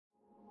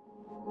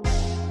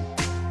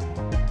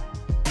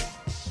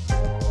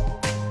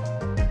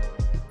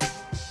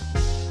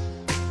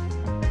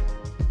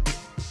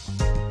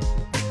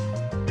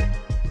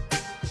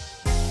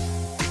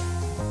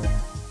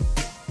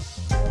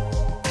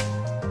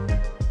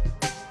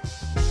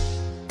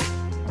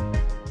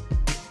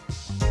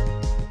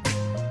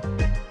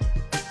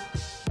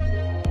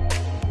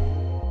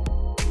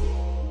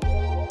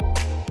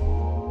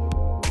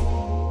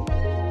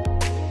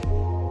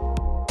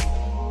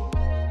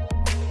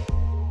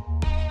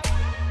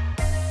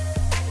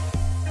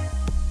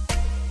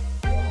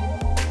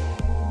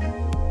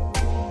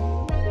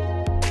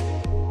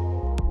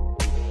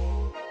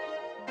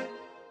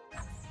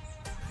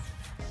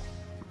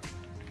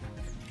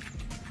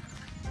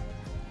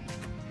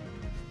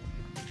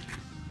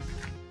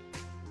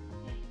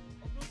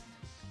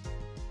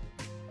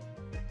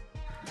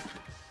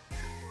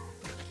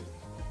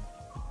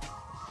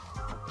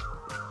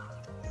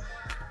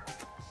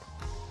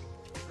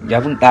อย่า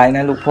เพิ่งตายน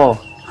ะลูกพ่อ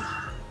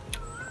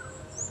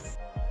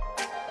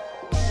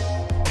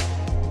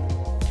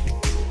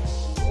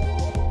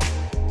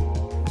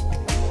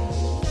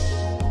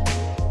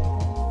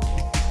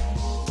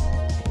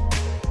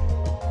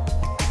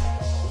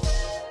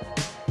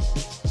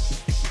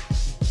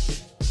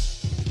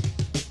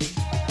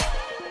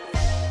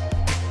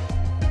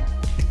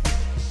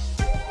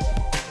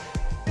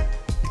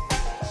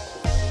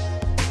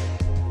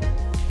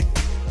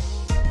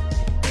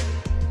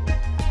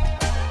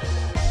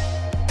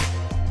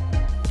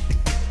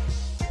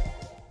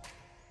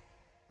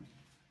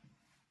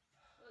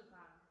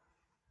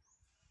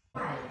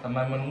ทำไม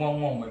มันง่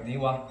วงแบบนี้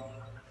วะ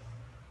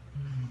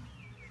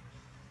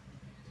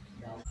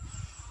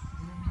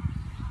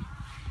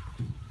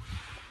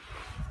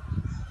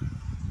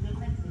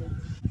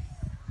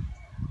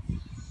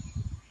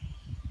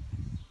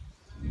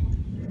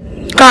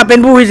ข้าเป็น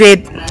ผู้พิเศษ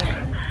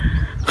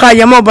ข้า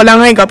จะมอบพลัง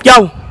ให้กับเจ้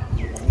า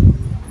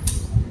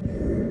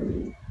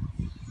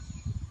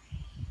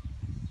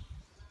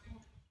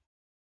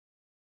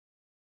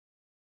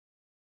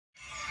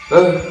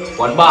ห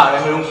วานบ้าอะไร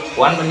ไม่รู้ห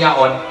วานปัญญา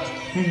อ่อน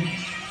เ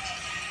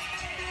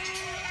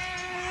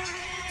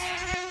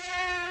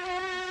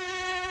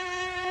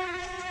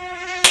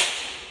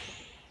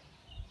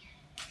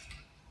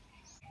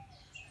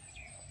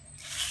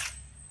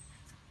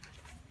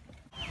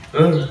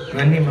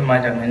นนี่มันมา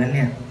จากไหนนั้นเ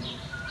นี่ย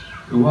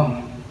รู้ว่า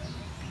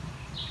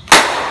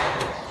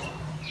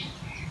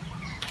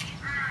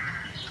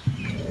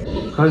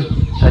เฮ้ย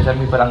ถ้าฉัน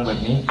มีพลังแบบ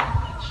นี้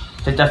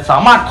ฉันจะสา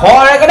มารถขอ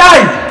อะไรก็ได้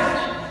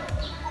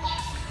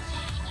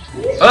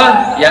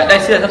อยากได้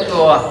เสื้อสัก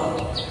ตัว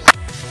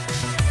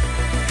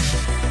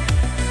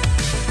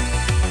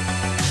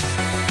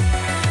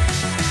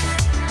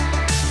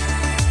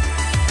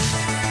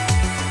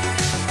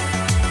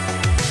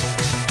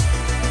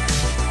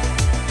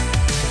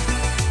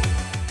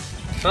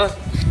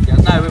อยาก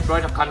ได้เว็บร้อย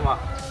สักคันว่ะ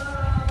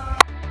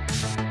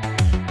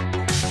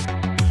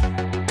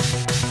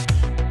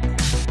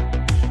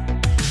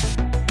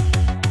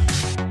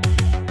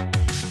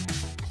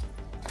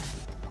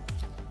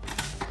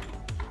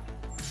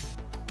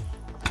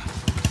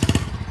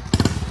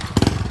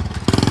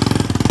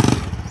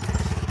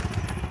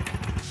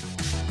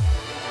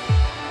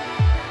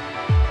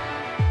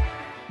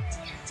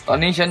ตอ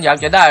นนี้ฉันอยาก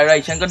จะได้อะไร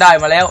ฉันก็ได้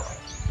มาแล้ว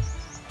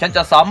ฉันจ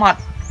ะสามารถ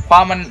คว้า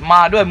มันมา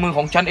ด้วยมือข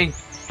องฉันเอง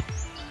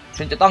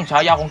ฉันจะตั้งฉา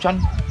ยาของฉัน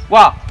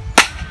ว่า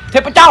เท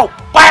พเจ้า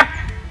แป๊บ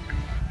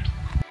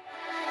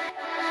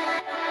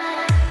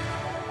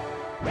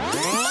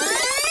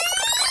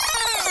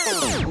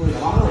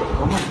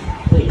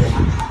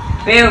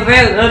เฟล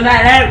ตื่นได้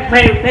แล้วเฟ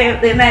ล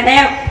ตื่นได้แล้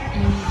ว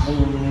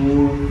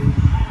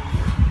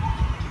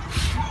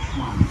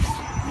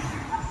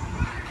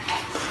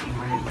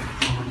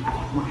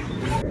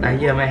นาย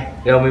เยี่ยมไหม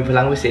เรามีพ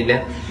ลังวิเศษแล้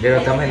วเดี๋ยวเรา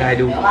ทำให้นาย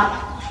ดู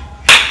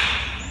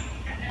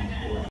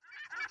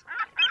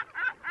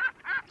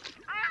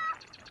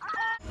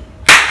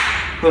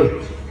เฮ้ย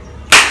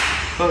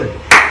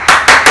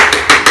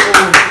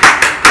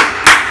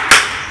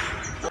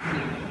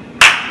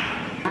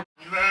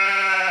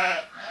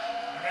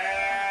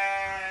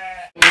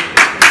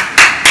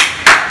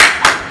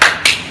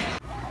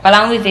พลั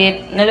งวิเศษ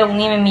ในโลก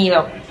นี้ไม่มีหร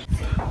อก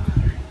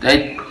แต่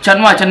ฉัน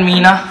ว่าฉันมี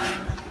นะ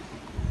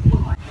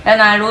แล้ว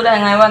นายรู้ได้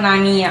ไงว่านาย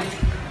มีอ่ะ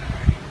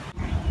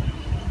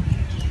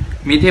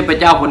มีเทพ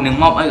เจ้าคนหนึ่ง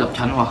มอบให้กับ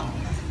ฉันวะ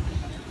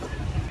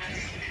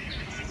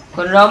ค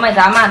นเราไม่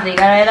สามารถเสก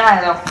อะไรได้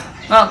หรอก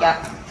นอกจาก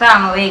สร้าง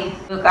เอาเอง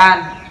คือการ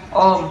อ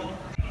อม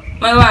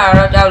ไม่ว่าเร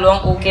าจะหลวง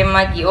ปู่เข็มม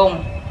ากี่องค์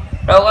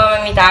เราก็ไม่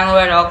มีทางร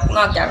วยหรอกน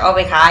อกจากเอาไป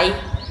ขาย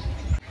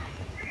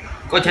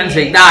ก็ฉันเส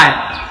กได้